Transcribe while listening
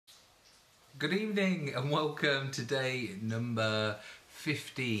Good evening and welcome to day number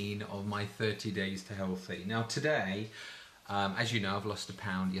 15 of my 30 days to healthy. Now today, as you know, I've lost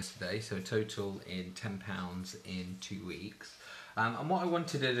 £1 yesterday, so a total in £10 in 2 weeks. And what I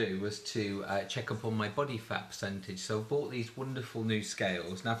wanted to do was to check up on my body fat percentage. So I bought these wonderful new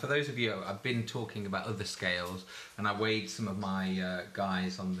scales. Now for those of you, I've been talking about other scales and I weighed some of my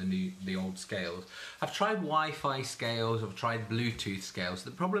guys on the old scales. I've tried Wi-Fi scales, I've tried Bluetooth scales.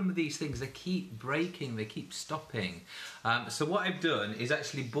 The problem with these things, they keep breaking, they keep stopping. So what I've done is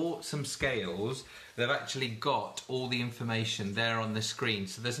actually bought some scales. They've actually got all the information there on the screen.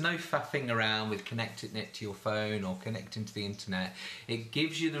 So there's no faffing around with connecting it to your phone or connecting to the internet. It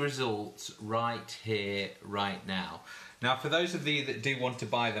gives you the results right here, right now. Now, for those of you that do want to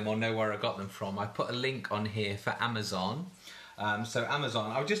buy them or know where I got them from, I put a link on here for Amazon. So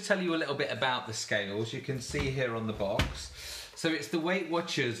Amazon, I'll just tell you a little bit about the scales. You can see here on the box. So it's the Weight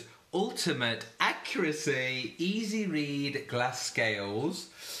Watchers Ultimate Accuracy Easy Read Glass Scales.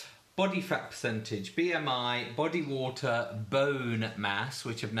 Body fat percentage, BMI, body water, bone mass,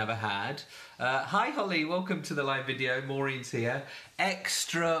 which I've never had. Hi Holly, welcome to the live video. Maureen's here.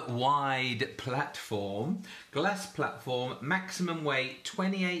 Extra wide platform, glass platform, maximum weight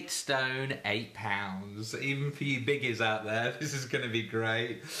 28 stone, 8 pounds. Even for you biggies out there, this is going to be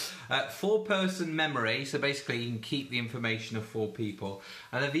great. 4-person memory, so basically you can keep the information of 4 people.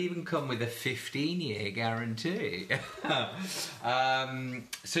 And they've even come with a 15-year guarantee.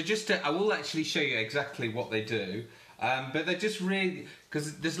 So I will actually show you exactly what they do. But they're just really,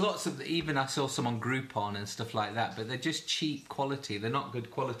 because there's lots of, even I saw some on Groupon and stuff like that, but they're just cheap quality, they're not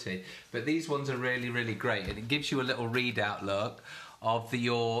good quality. But these ones are really, really great, and it gives you a little readout look of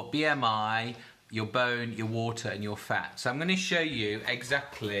your BMI, your bone, your water and your fat. So I'm going to show you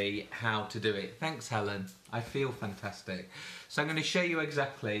exactly how to do it. Thanks Helen, I feel fantastic. So I'm going to show you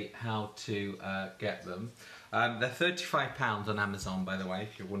exactly how to get them. They're £35 on Amazon, by the way,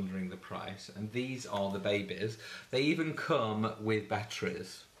 if you're wondering the price. And these are the babies. They even come with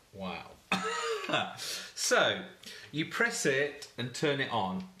batteries. Wow. So, you press it and turn it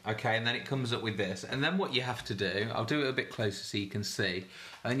on, okay, and then it comes up with this. And then what you have to do, I'll do it a bit closer so you can see.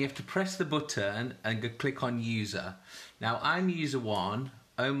 And you have to press the button and go click on user. Now, I'm user 1,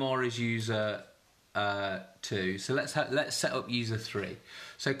 Omar is user 2, so let's set up user 3.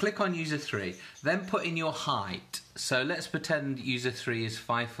 So click on user 3, then put in your height. So let's pretend user 3 is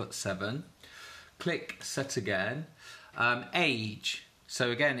 5'7". Click set again. Age,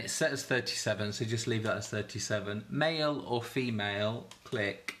 so again it's set as 37, so just leave that as 37. Male or female,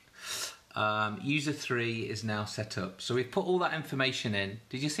 click. User 3 is now set up. So we've put all that information in.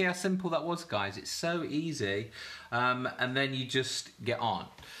 Did you see how simple that was, guys? It's so easy. And then you just get on.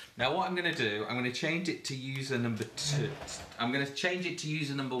 Now what I'm going to do, I'm going to change it to user number 2. I'm going to change it to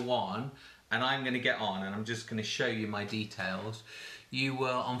user number 1, and I'm going to get on, and I'm just going to show you my details. You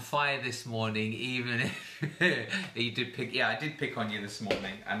were on fire this morning, even if you did pick, yeah, I did pick on you this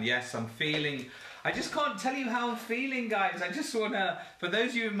morning, and yes, I'm feeling, I just can't tell you how I'm feeling, guys. I just want to, for those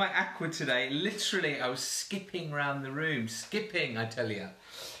of you in my aqua today, literally I was skipping around the room, skipping, I tell you.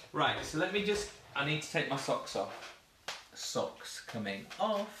 Right, so let me just, I need to take my socks off. Socks coming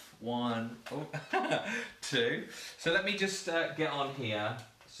off. 1, 2. So let me just get on here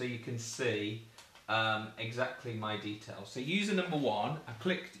so you can see exactly my details. So user number 1, I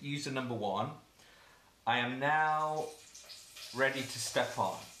clicked user number 1. I am now ready to step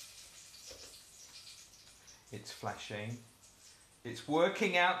on. It's flashing. It's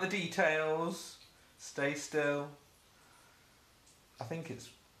working out the details. Stay still. I think it's...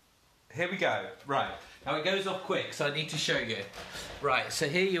 Here we go. Right. Now it goes off quick, so I need to show you. Right, so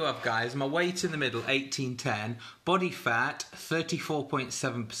here you have, guys. My weight in the middle, 1810. Body fat,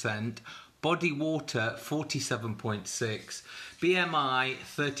 34.7%. Body water, 47.6. BMI,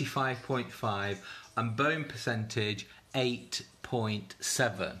 35.5. And bone percentage,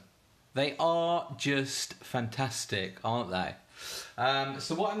 8.7. They are just fantastic, aren't they?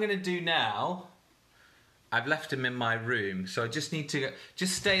 So what I'm going to do now... I've left them in my room, so I just need to...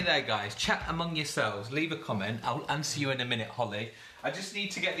 Just stay there, guys. Chat among yourselves. Leave a comment. I'll answer you in a minute, Holly. I just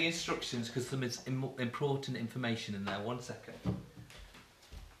need to get the instructions because there's important information in there. 1 second.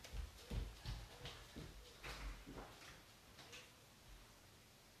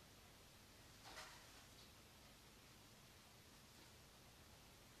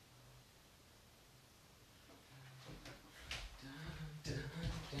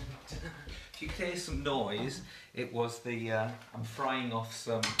 If you could hear some noise, it was the, I'm frying off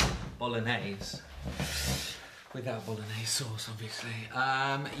some bolognese. Without bolognese sauce, obviously.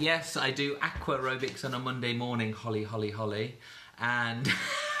 Yes, I do aqua aerobics on a Monday morning, Holly. And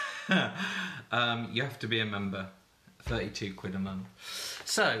You have to be a member. 32 quid a month.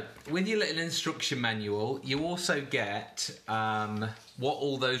 So, with your little instruction manual, you also get what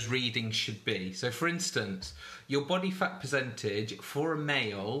all those readings should be. So, for instance, your body fat percentage for a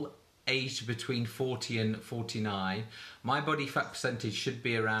male aged between 40 and 49, my body fat percentage should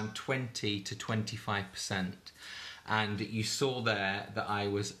be around 20 to 25%. And you saw there that I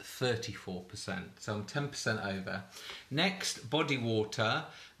was 34%, so I'm 10% over. Next, body water,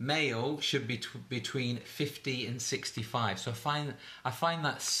 male should be between 50 and 65. So I find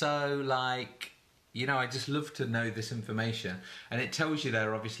that so, like, you know, I just love to know this information. And it tells you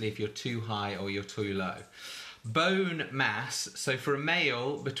there, obviously, if you're too high or you're too low. Bone mass, so for a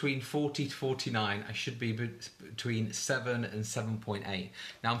male between 40 to 49, I should be between 7 and 7.8.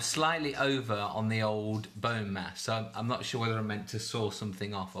 Now I'm slightly over on the old bone mass, so I'm not sure whether I'm meant to saw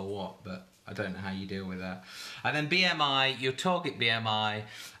something off or what, but I don't know how you deal with that. And then BMI, your target BMI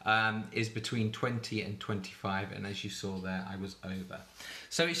is between 20 and 25, and as you saw there, I was over.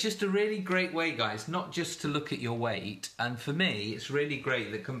 So it's just a really great way, guys, not just to look at your weight. And for me, it's really great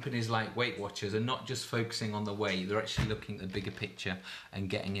that companies like Weight Watchers are not just focusing on the weight, they're actually looking at the bigger picture and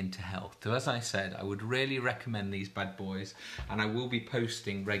getting into health. So as I said, I would really recommend these bad boys, and I will be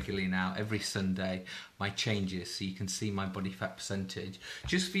posting regularly now, every Sunday, my changes so you can see my body fat percentage.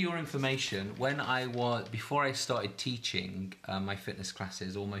 Just for your information, before I started teaching my fitness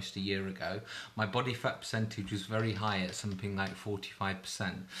classes almost a year ago, my body fat percentage was very high at something like 45%.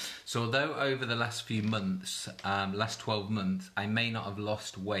 So although over the last few months, last 12 months, I may not have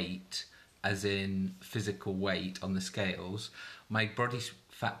lost weight, as in physical weight on the scales, my body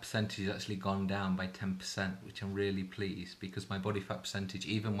fat percentage has actually gone down by 10%, which I'm really pleased, because my body fat percentage,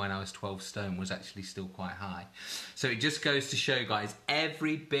 even when I was 12 stone, was actually still quite high. So it just goes to show, guys,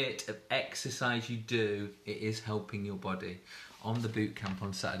 every bit of exercise you do, it is helping your body. On the boot camp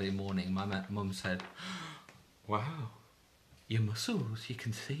on Saturday morning, my mum said, "Wow, your muscles, you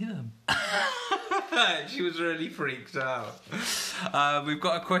can see them." She was really freaked out. We've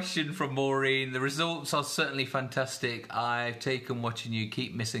got a question from Maureen. The results are certainly fantastic. I've taken watching you.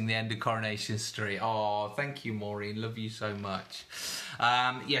 Keep missing the end of Coronation Street. Oh, thank you, Maureen. Love you so much.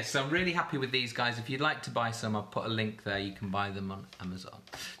 Yes, I'm really happy with these guys. If you'd like to buy some, I'll put a link there. You can buy them on Amazon.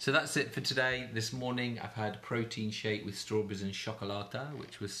 So that's it for today. This morning, I've had a protein shake with strawberries and chocolata,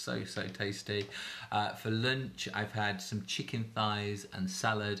 which was so, so tasty. For lunch, I've had some chicken thighs and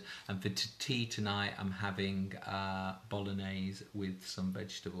salad. And for tea tonight, I'm having bolognese with some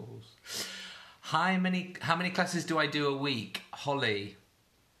vegetables. How many classes do I do a week? Holly,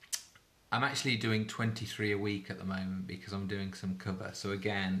 I'm actually doing 23 a week at the moment because I'm doing some cover. So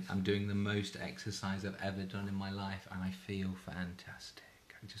again, I'm doing the most exercise I've ever done in my life, and I feel fantastic.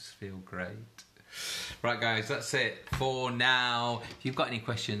 I just feel great. Right, guys, that's it for now. If you've got any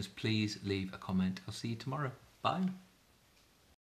questions, please leave a comment. I'll see you tomorrow. Bye.